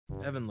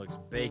Evan looks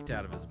baked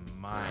out of his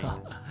mind.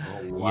 Oh,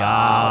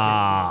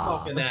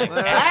 wow. Smoking that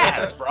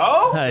gas,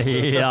 bro.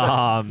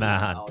 Yeah,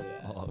 man. Oh, yeah.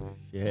 Oh,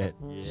 shit.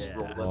 Just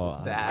rolled up Oh,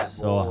 with that.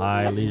 so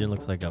high. Legion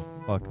looks like a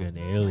fucking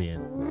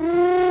alien.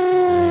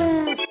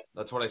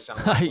 That's what I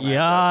sound like.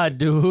 Yeah,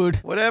 dude.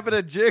 What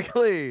happened to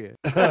Jiggly?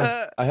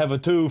 I have a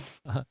tooth.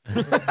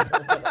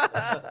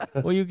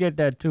 Where you get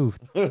that tooth?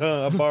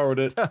 I borrowed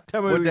it.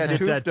 Tell me What we that get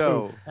tooth that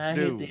dough? tooth. I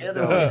Dude, hit the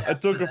other one. I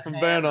took it from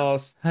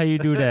Vanos. How you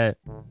do that?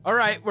 All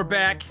right, we're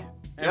back.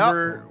 And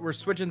Yep. we're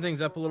switching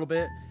things up a little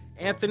bit.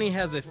 Anthony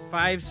has a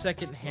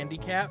 5-second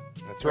handicap.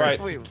 That's right.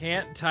 He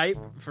can't type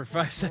for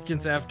 5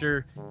 seconds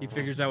after he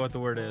figures out what the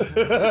word is.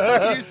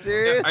 Are you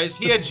serious? Is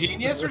he a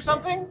genius or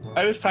something?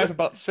 I just type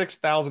about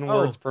 6,000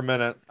 words per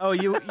minute. Oh,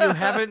 you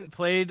haven't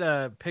played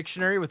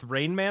Pictionary with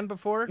Rain Man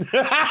before? There you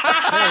go.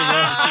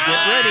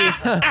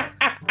 Get ready.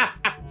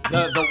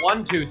 The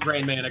one-tooth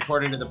Rain Man,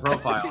 according to the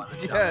profile.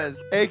 Yes,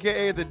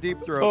 aka the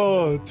deep throat.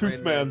 Oh,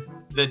 Tooth Man.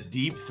 The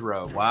deep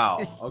throat. Wow.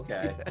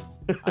 Okay.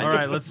 All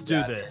right, let's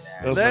do this.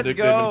 That was my Let's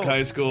nickname go. in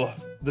high school.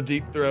 The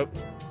Deep Throat.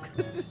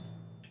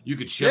 You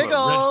could shove a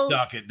Jiggles. rich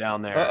ducket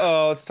down there.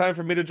 Uh-oh, it's time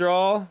for me to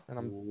draw. And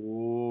I'm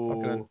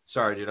Ooh.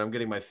 Sorry, dude. I'm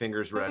getting my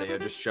fingers ready. I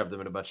just shoved them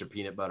in a bunch of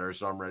peanut butter,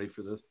 so I'm ready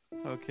for this.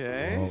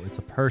 Okay. Oh, it's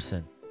a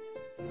person.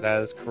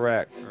 That is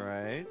correct.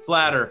 Right.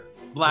 Bladder.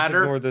 Just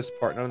Bladder. ignore this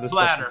part. None of this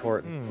Bladder. stuff's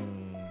important.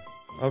 Hmm.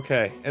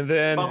 Okay, and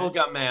then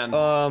Bubblegum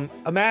Man.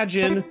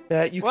 imagine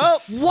that you Well,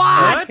 could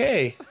what?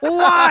 Okay.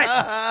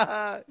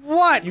 What?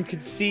 What? You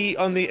could see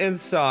on the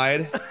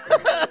inside,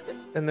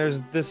 and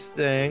there's this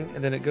thing,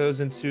 and then it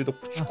goes into the.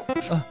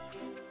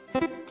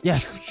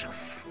 Yes.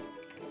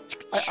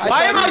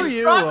 Why am I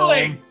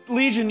struggling?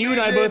 Legion, you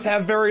and I both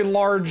have very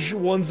large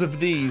ones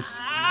of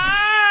these.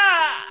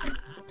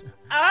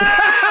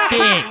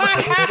 Dang.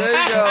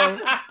 There you go.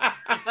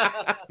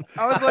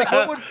 I was like,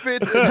 what would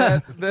fit in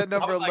that number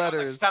I was of like,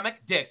 letters? stomach,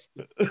 dicks.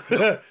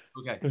 Okay.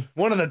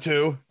 One of the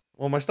two.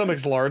 Well, my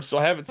stomach's large, so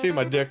I haven't seen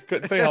my dick.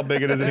 Couldn't say how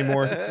big it is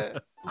anymore.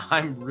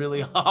 I'm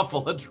really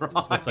awful at drawing.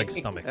 This looks like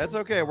stomach. That's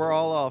okay. We're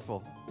all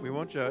awful. We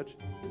won't judge.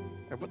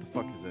 Hey, what the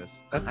fuck is this?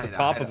 That's I the know,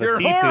 top I of know. a You're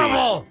teepee.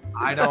 horrible!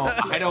 I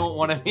don't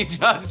want to be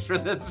judged for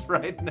this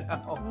right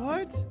now.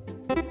 What?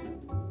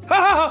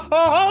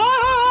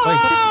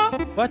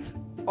 Wait. What?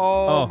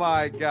 Oh, Oh.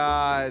 my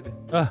god.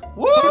 Woo! I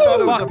thought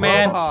it was Fuck, a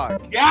man.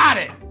 mohawk. Got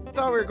it. I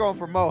thought we were going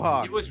for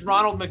mohawk. It was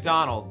Ronald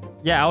McDonald.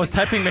 Yeah, I was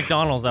typing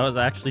McDonald's. I was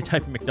actually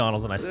typing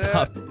McDonald's and I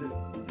stopped.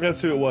 That's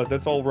who it was.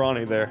 That's old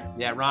Ronnie there.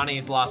 Yeah,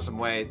 Ronnie's lost some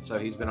weight, so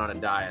he's been on a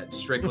diet,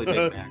 strictly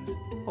Big Macs.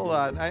 Hold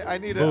on. I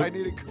need Boot. a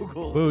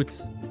Google.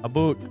 Boots. A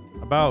boot.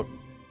 About.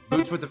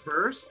 Boots with the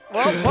furs?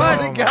 Well,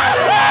 What? we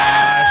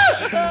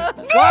got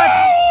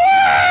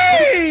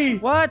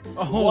What? What?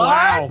 Oh, What?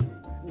 wow.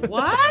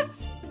 What?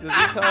 it. Does this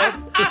help?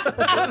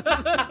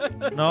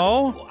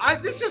 No?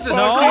 This is a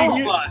No.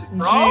 struggle bus,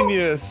 bro.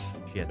 Genius.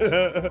 Shit.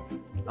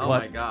 Oh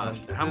What? my gosh.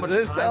 How Does much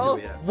this time do help?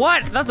 we have?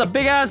 What? That's a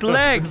big ass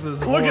leg. This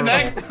is Look at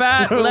horrible. that.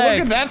 Fat Look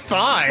leg. at that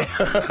thigh.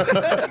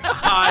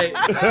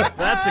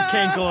 That's a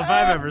cankle if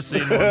I've ever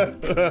seen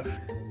one.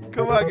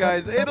 Come on,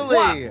 guys. Italy.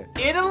 What?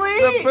 Italy?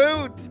 The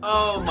boot.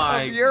 Oh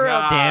my Of Europe.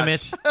 gosh. Damn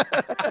it.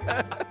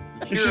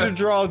 You should have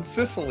drawn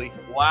Sicily.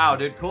 Wow,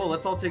 dude, cool.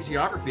 Let's all take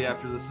geography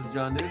after this is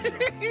done, dude.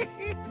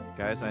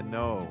 Guys, I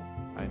know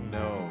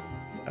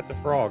That's a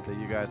frog. that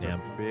you guys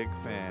Damn. are big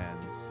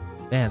fans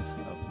Dance.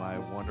 of my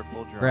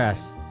wonderful drawings.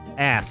 Grass.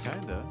 Ass.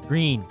 Kinda.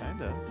 Green.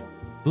 Kinda.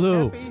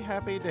 Blue.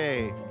 Happy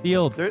day.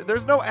 Field.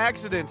 There's no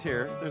accident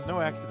here. There's no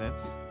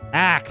accidents.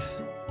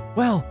 Axe.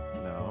 Well.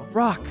 No.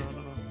 Rock. No.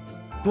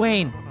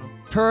 Dwayne.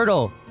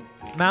 Turtle.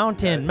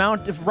 Mountain.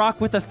 Rock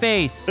with a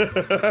face.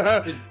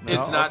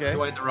 It's not okay.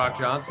 Dwayne the Rock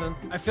Johnson.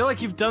 I feel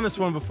like you've done this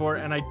one before,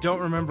 and I don't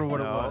remember what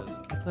No. it was.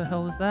 What the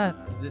hell is that?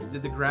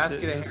 Did the grass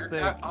get a Just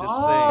haircut? think, just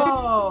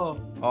Oh,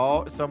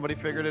 Oh, somebody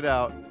figured it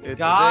out. It's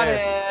got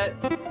this.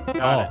 it.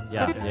 Oh,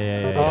 yeah.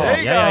 There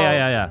you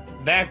Yeah.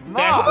 That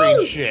Mom.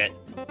 green shit.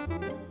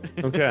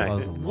 Okay. That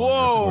was the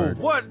Whoa! longest word.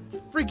 What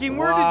freaking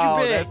word Wow,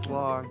 did you pick? that's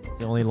long. It's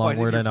the only Why long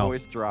did word your I know.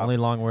 voice drop? Only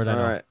long word I All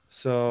know. right.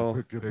 So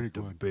Big we're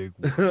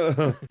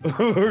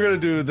gonna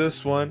do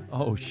this one.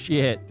 Oh,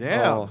 shit.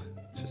 Damn. Oh,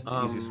 it's just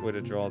the easiest way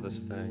to draw this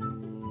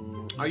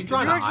thing. Are you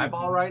drawing you an actually-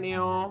 eyeball right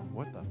now?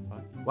 What the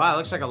fuck? Wow, it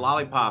looks like a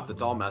lollipop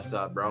that's all messed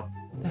up, bro. What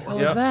the hell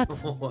Yep. is that?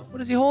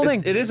 What is he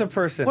holding? It is a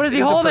person. What is It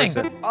he a holding?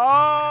 person.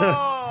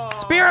 Oh!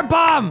 Spirit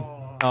bomb!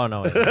 Oh,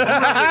 no. It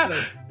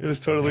isn't. It was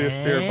totally a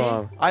spirit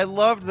bomb. I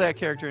loved that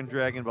character in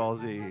Dragon Ball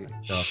Z.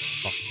 The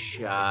fuck?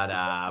 Shut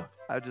up.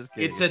 I'm just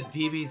kidding. It's a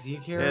DBZ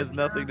It character. has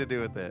nothing to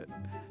do with it.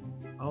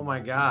 Oh my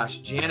gosh,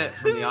 Janet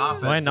from The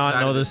Office. Do I not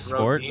decided know to this throw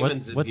sport?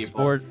 demons at What people.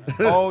 sport?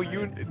 Oh,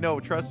 no,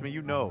 trust me,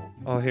 you know.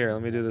 Oh, here,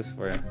 let me do this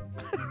for you.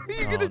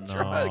 You're Oh, gonna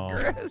draw no.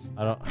 grass.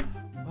 I don't.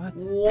 What?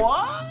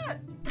 What?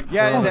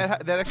 Yeah, Oh.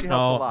 that actually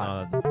helps a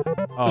lot. No,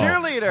 oh.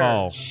 Cheerleader.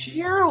 Oh.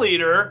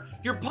 Cheerleader?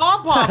 Your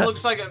pom pom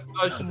looks like a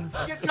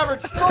shit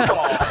covered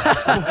snowball.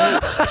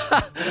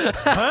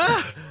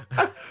 Huh?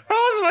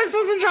 How else am I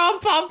supposed to draw a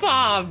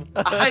pom-pom?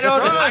 I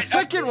don't know. Draw a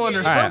second one or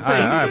All right, something.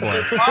 all right,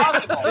 boy.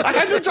 Impossible. I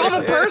had to draw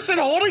the person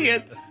holding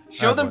it.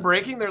 Show them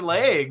breaking their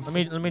legs. Let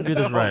me do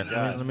this right.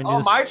 Let me do Oh,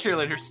 this. my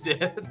cheerleaders did.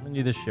 Let me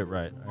do this shit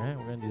right. All right,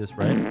 we're gonna do this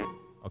right.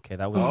 Okay,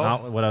 that was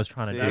not what I was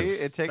trying to do.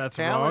 See, it takes that's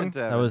talent.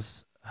 That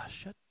was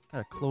shit.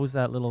 Gotta close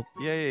that little.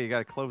 Yeah, you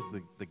gotta close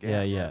the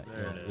gap. Yeah.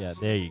 There it Yeah. is.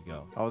 There you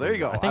go. Oh, there you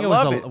go. I think I it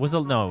love was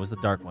the no, it was the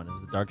dark one. It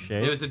was the dark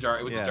shade. It was the dark.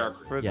 It was Yes, the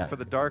dark. for, Yeah. for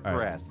the dark All right,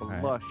 grass, the all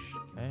right. lush,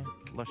 Okay,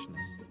 lushness.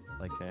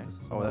 like Okay. this.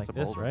 Oh, that's like a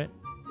this, boulder. right?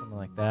 Something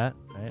like that,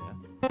 right?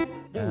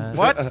 And-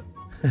 What? All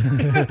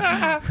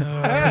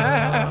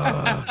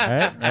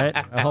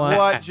right. Hold on.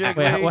 What, Wait,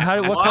 Jiggly?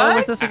 what color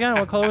was this again?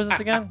 What color was this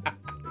again?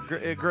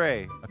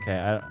 Gray. Okay,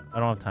 I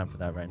don't have time for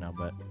that right now,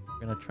 but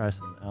we're gonna try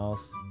something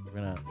else.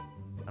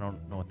 I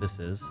don't know what this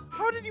is.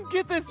 How did you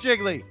get this,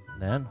 Jiggly?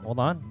 Then hold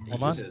on.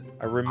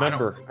 I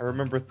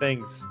remember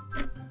things.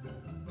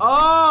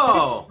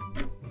 Oh!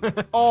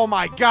 Oh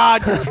my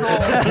God, Control.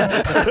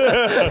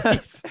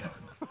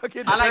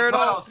 Fucking I like turtle.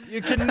 turtles.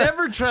 You can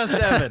never trust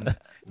Evan.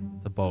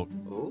 It's a boat.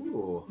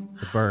 Ooh.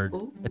 It's a bird.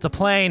 It's a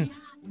plane.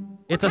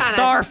 It's a What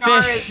kind of starfish.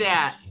 star is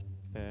that?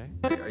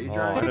 Okay. Are you Oh,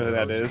 drawing? I know who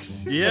that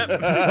is. Yep.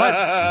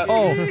 What?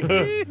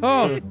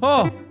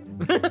 Oh.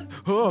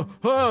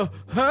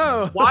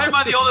 Why am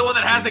I the only one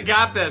that hasn't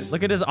got this?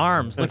 Look at his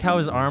arms. Look how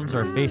his arms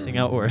are facing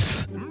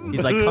outwards.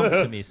 He's like, come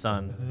to me,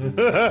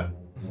 son.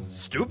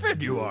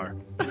 Stupid you are.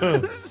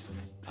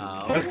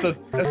 That's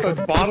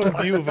the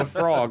bottom view of a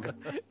frog.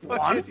 One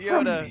Fucking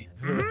from Yoda. me.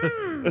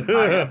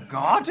 I have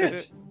got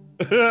it.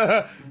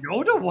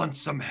 Yoda wants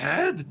some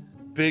head.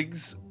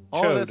 Biggs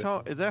Oh, chode.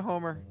 that's is that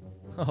Homer?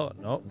 Oh,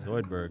 no,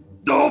 Zoidberg.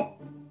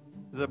 Nope.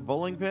 Is that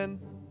bowling pin?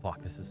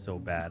 Fuck, this is so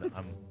bad.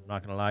 I'm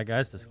not gonna lie,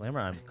 guys. Disclaimer,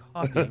 I'm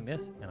copying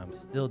this, and I'm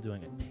still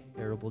doing a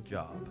terrible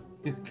job.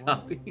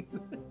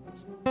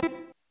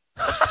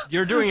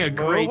 You're doing a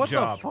great what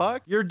job. the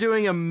fuck? You're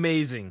doing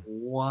amazing.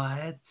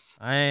 What?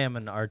 I am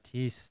an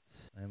artiste.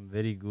 I'm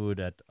very good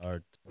at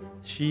art.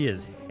 She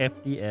is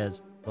hefty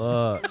as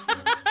fuck.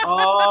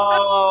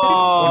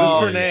 Oh. What is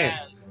her name?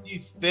 yes,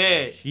 She's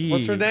thick.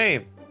 What's her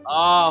name?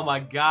 Oh my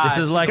God. This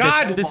is like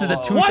God! this is the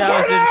What's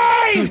her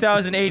name?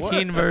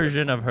 2018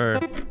 version of her.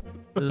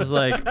 This is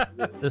like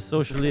the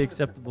socially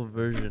acceptable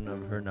version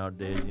of her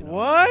nowadays. You know,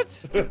 What?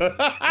 she's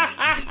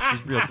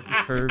real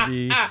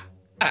curvy.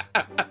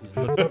 She's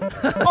looking.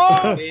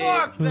 Oh, Big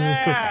fuck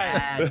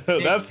that!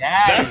 Big that's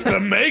daddy. the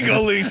Mega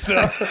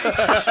Lisa.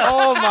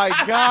 Oh my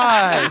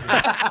God!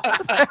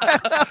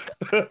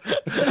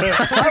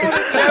 I would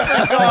have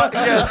never thought.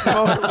 Yes,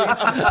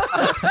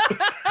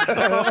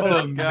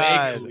 Oh, oh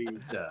God.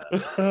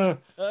 Lisa.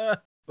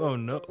 Oh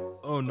no.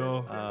 Oh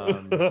no.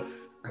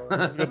 He's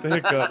got the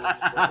hiccups.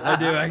 I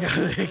do. I got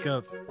the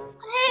hiccups.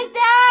 Hey,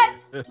 Dad!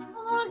 I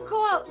want to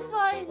go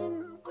outside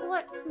and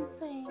collect some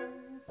things.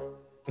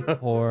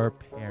 Poor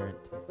parent.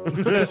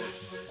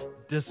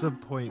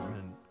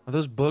 Disappointment. Are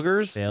those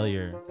boogers?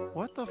 Failure.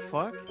 What the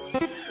fuck?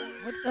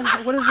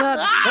 What is that?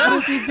 What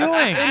is he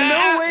doing? In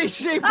no way,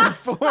 shape, or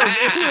form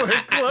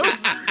anywhere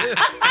close to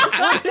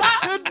what it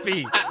should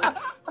be.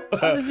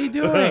 What is he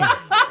doing?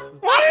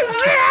 What is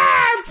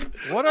that?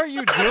 What are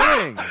you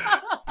doing?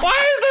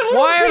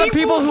 Why are the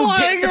people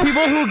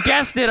who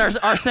guessed it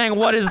are saying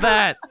what is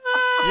that?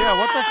 Yeah,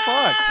 what the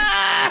fuck?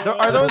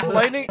 Are those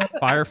lightning?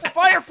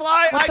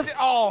 Firefly!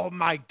 Oh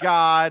my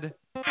God!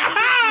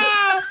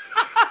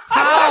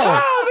 How?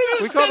 They We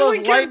just call those steadily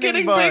kept lightning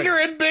getting bugs. bigger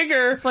and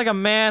bigger. It's like a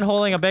man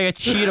holding a bag of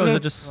Cheetos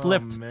that just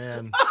slipped. Oh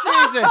man.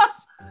 Jesus!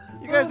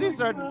 You guys need to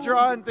start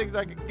drawing things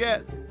I can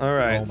guess. All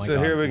right, Oh my so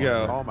God, here we it's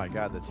go. Oh my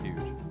God, that's huge.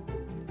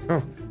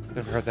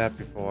 Never heard that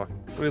before.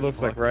 That's what he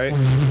looks like, right?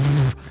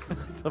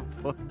 The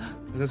fuck?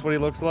 Is this what he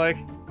looks like?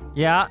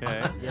 Yeah.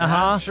 Okay.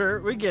 Uh-huh.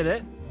 Sure, we get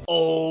it.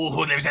 Oh,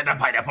 who lives in a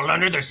pineapple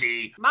under the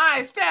sea?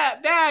 My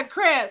stepdad,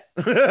 Chris.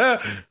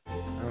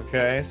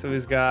 Okay, so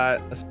he's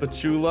got a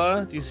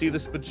spatula. Do you see the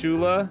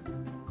spatula?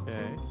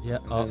 Okay. Yeah.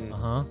 And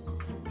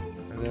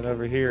then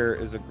over here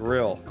is a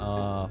grill.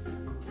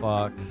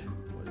 Fuck.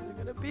 What is it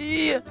gonna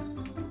be?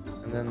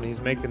 And then he's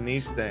making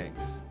these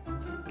things.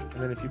 And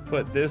then if you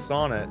put this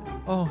on it,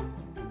 Oh.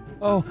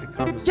 it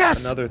becomes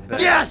Yes! another thing.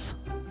 Yes!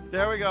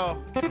 There we go.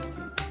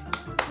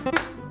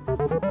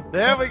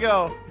 There we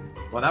go.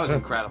 Well, that was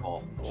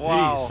incredible.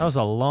 Wow. That was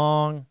a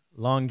long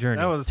journey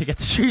That was- to get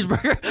the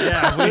cheeseburger.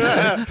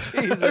 Yeah,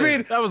 Jesus. I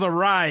mean, that was a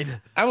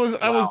ride. I was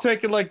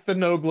taking like the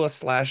Nogla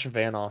 /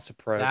 Vanoss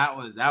approach.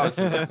 That was.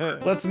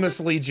 Let's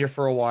mislead you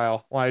for a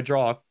while I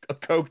draw a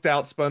coked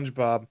out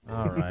SpongeBob.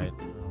 All right.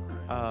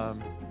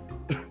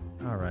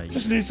 All right.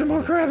 Just need some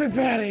more Krabby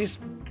Patties.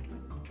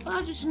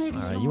 I just need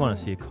All right. You want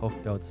to see a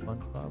coked out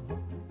SpongeBob?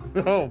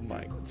 Huh? Oh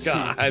my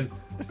God.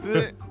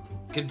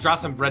 Could draw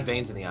some red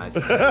veins in the eyes.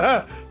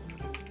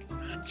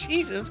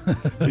 Jesus.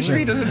 You sure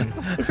he doesn't?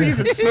 Looks like he's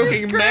been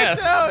smoking meth.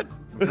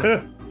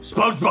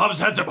 SpongeBob's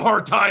had some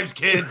hard times,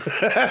 kids.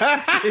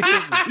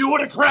 You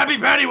want a Krabby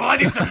Patty? Well, I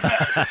need some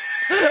meth.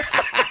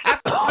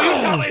 You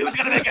tell me who's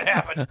gonna make it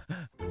happen.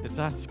 It's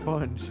not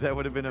sponge. That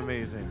would have been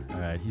amazing. All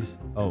right, he's.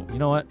 Oh, you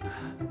know what?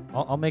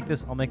 I'll make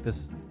this. I'll make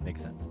this make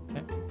sense.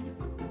 Okay.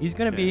 He's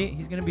gonna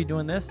be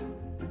doing this.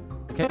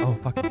 Okay. Oh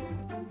fuck.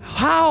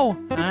 How?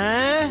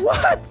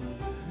 What?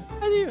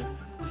 How do you?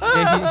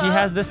 Okay, he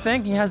has this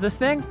thing. He has this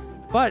thing.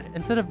 But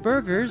instead of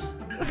burgers,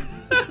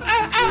 he's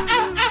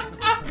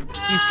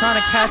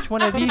trying to catch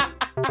one of these.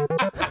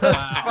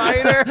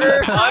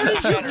 Spider! How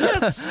did you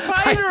guess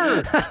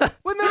spider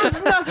when there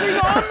was nothing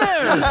on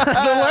there?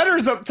 The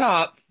letters up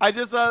top. I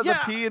just saw the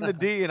P and the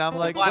D, and I'm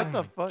like, what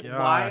the fuck?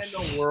 Why in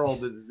the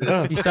world is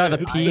this? He saw the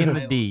P and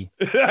the D.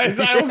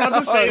 I was about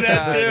to say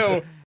that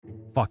too.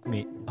 Fuck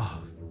me.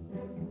 Oh.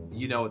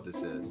 You know what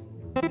this is.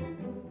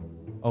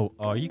 Oh,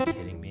 are you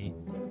kidding me?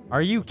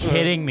 Are you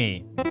kidding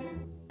me?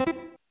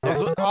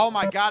 Oh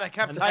my god, I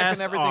kept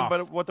typing everything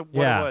but what it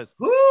was.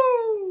 Woo!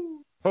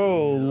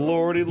 Oh,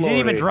 lordy, lordy. You didn't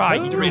even draw.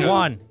 You drew Doritos.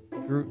 one.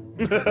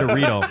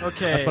 Dorito.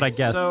 Okay. That's what I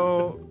guessed.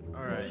 So,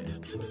 all right.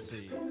 Let's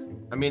see.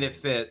 I mean, it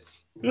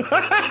fits. We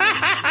got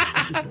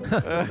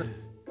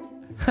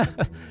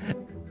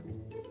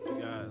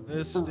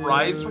this.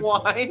 Rice dude.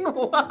 wine?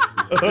 What?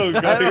 Oh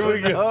god, here we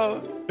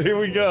go. Here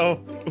we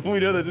go. We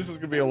know that this is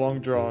gonna be a long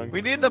drawing.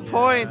 We need the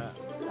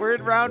points. We're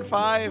in round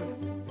 5.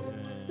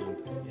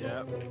 And,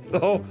 yep.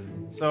 Oh.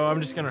 So I'm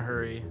just gonna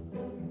hurry.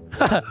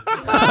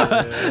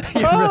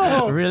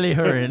 You're really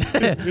hurrying.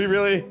 he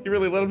really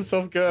let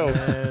himself go.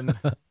 And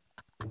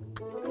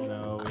you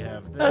know we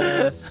have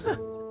this.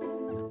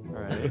 All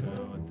right.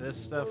 With this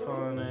stuff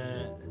on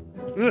it.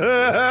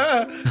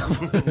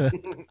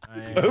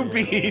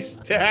 Obese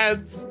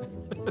dads.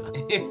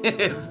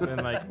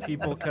 And like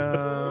people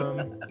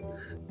come.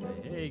 Say,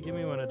 hey, give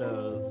me one of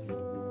those.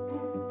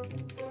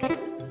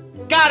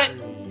 Got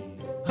it!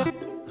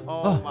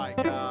 Oh my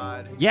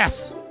god.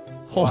 Yes.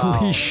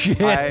 Holy shit.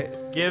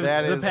 Gives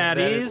that the is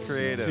patties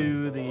creative.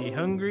 to the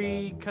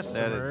hungry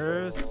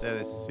customers. That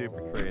is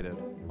super creative.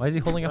 Why is he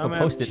holding up Some a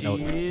have post-it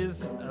note?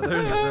 cheese,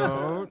 others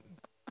don't.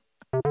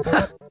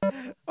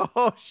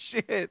 Oh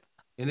shit.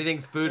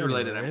 Anything food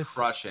related, I'm Anyways.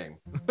 crushing.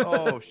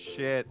 Oh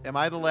shit. Am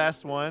I the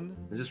last one?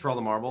 Is this for all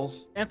the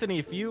marbles? Anthony,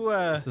 if you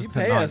This is you to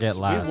pay not us, get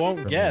last we won't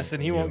from guess, me.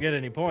 and he won't get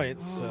any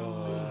points.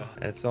 So.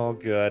 It's all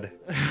good.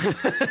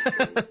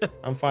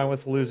 I'm fine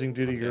with losing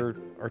due to your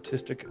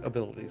artistic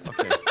abilities.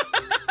 Okay.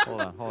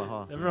 Hold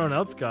on. Everyone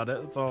else got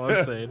it. That's all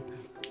I'm saying.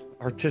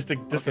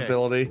 Artistic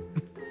disability.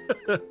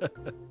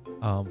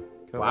 Come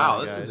Wow,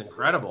 on, this guys. is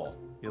incredible.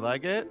 You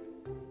like it?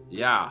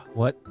 Yeah.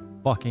 What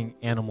fucking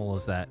animal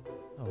is that?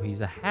 Oh,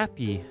 he's a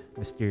happy,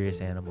 mysterious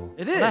animal.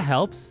 It Well, that is.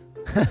 helps.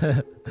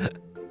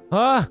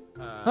 Ah!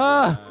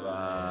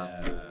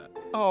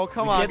 Oh,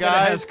 come We on, get that it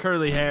guys. has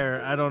curly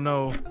hair. I don't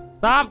know.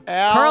 Stop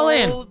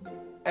curling!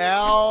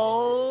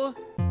 L.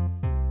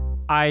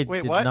 I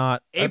Wait, did what?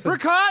 not.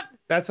 Apricot?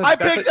 I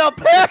picked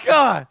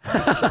alpaca.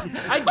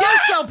 I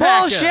guessed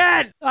alpaca.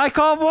 Bullshit! I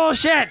call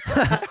bullshit!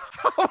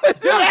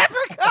 Dude,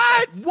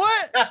 apricot.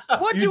 What?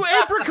 What do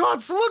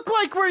apricots look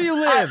like where you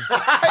live?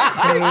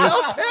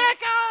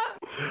 Alpaca.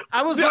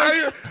 I was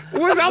like,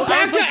 Was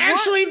alpaca what?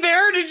 actually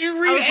there? Did you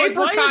I read was like,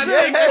 why apricot? is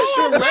there an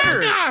extra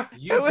letter?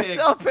 You It was picked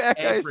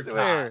alpaca, I apricot.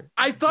 swear.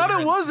 I thought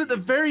it was at the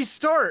very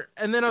start,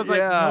 and then I was like,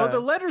 Yeah. no, the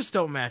letters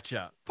don't match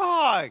up.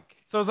 Fuck.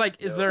 So I was like,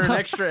 is there an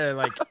extra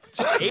like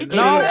H in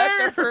No.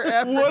 there?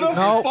 What a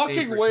No.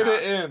 fucking way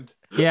to end.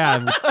 Yeah,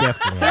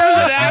 definitely. There's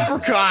an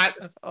apricot.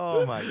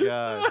 Oh my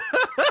god.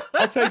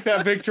 I'll take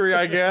that victory,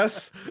 I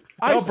guess.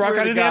 I Oh, Brock,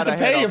 swear I to didn't have God,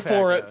 to I had pay you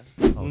for it.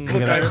 alpaca. Oh,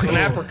 Look, I was an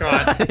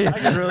apricot. I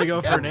could really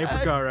go for an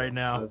apricot right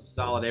now. A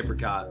solid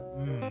apricot.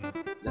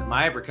 Mm.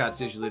 My apricots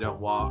usually don't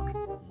walk.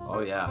 Oh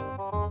yeah.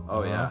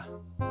 Oh yeah.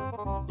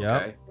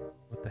 Yep. Okay.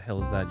 What the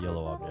hell is that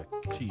yellow object?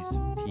 Cheese.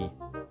 P.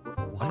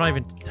 I'm not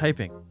even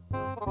typing.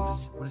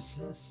 What is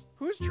this?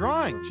 Who's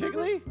drawing?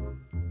 Jiggly?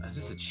 Is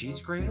this a cheese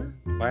grater?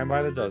 Buy 'em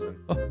by the dozen.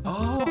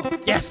 Oh.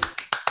 Yes!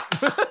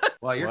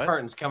 Well, your What?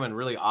 carton's come in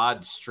really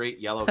odd, straight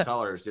yellow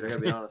colors, dude. I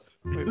gotta be honest.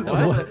 Wait,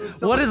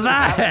 what? What is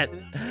that?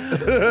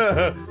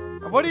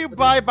 What do you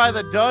buy by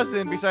the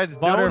dozen besides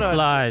donuts?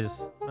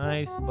 Butterflies.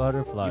 Nice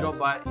butterflies. You don't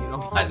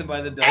buy them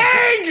by the dozen.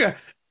 Egg!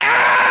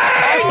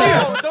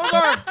 Oh, those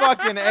aren't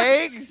fucking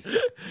eggs.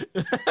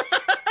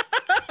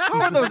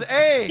 How are those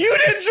eggs? You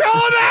didn't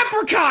draw an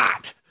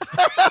apricot!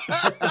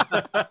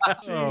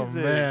 Oh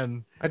Jesus.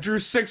 man. I drew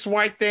 6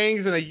 white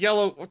things and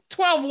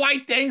 12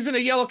 white things in a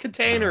yellow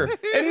container.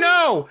 And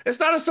no, it's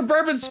not a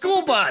suburban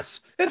school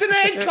bus. It's an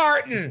egg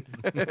carton.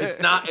 It's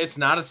not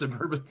a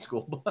suburban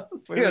school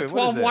bus. Wait, Yeah, what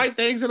 12 is this? white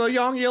things in a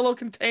young yellow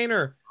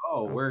container.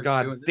 Oh, we're doing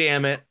God this.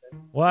 damn it.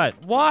 What?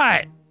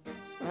 What?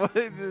 What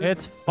is this?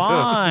 It's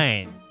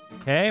fine.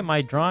 Okay,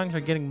 my drawings are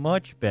getting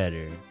much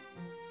better.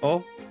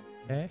 Oh,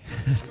 Okay?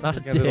 It's not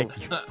a He's got a dick,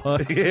 little- you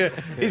fuck. yeah.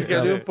 He's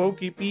got a little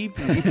pokey pee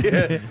pee.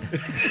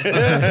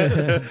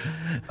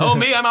 Oh,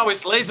 me, I'm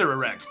always laser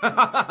erect.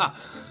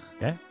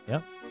 Okay,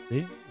 yep.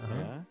 See? Uh-huh.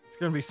 Yeah. It's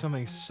gonna be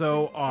something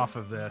so off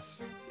of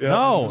this.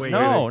 No, Wait,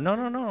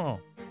 no.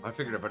 I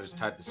figured if I just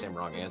type the same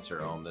wrong answer,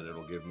 that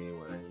it'll give me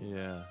what I need.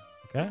 Yeah.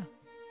 Okay.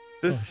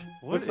 This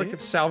What looks like is-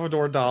 if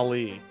Salvador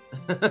Dali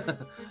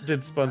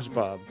did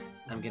SpongeBob.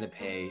 I'm gonna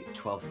pay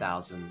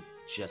 12,000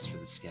 just for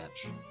the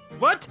sketch.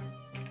 What?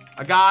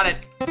 I got it.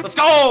 Let's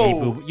Hey,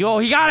 go. boo. Yo,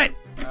 he got it.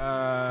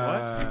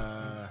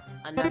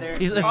 Another.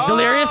 He's like Oh!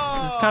 delirious.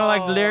 It's kind of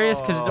like delirious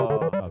because.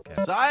 Okay.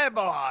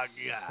 Cyborg.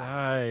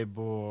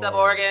 Cyborg.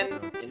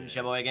 Suborgan in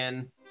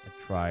Sheboygan. I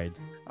tried.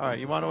 All right,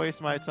 you want to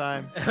waste my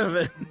time?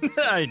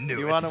 I knew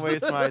You it. want to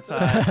waste my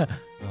time?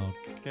 Oh,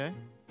 Okay.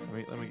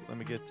 Let me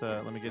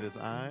get his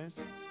eyes.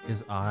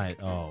 his eye.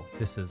 Oh,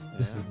 this is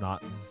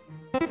not. This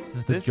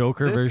is the This-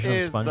 Joker this version of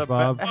is the be-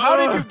 SpongeBob. How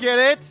did you get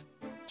it,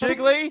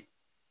 Jiggly?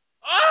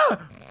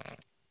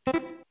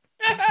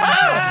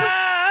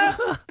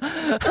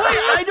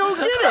 I don't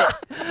get it.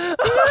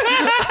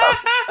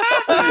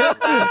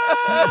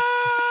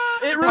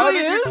 It really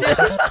is. It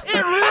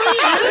really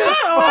is.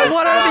 Oh,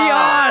 what are the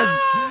odds?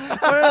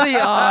 What are the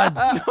odds?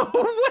 No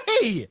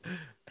way.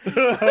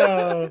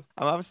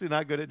 I'm obviously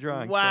not good at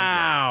drawing.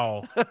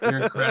 Wow. You're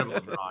incredible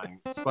at drawing.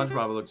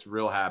 SpongeBob looks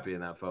real happy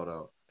in that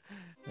photo.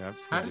 Yeah, I'm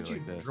just How gonna did do you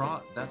like this.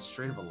 draw that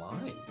straight of a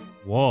line?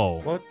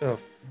 Whoa. What the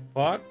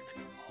fuck?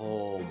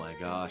 Oh my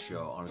gosh,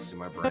 yo! Honestly,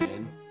 my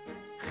brain.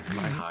 Am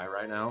I high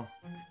right now?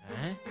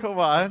 Huh? Come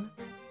on.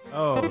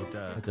 Oh,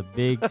 duh. It's a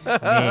big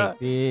snake.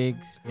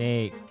 Big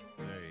snake.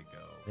 There you go.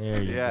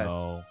 There you Yes.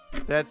 go.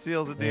 That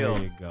seals the deal.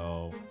 There you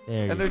go.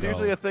 There you And there's go.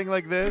 usually a thing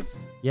like this.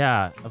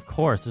 Yeah, of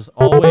course. There's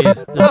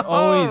always a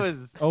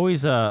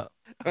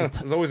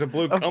There's always a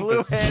blue A blue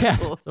compass. hand. yeah,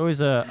 there's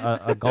always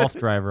a golf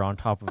driver on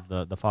top of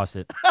the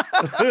faucet.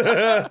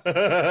 Yeah,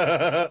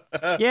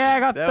 Yeah, I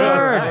got That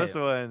third. was a close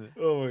one.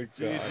 Oh my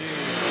god. GG.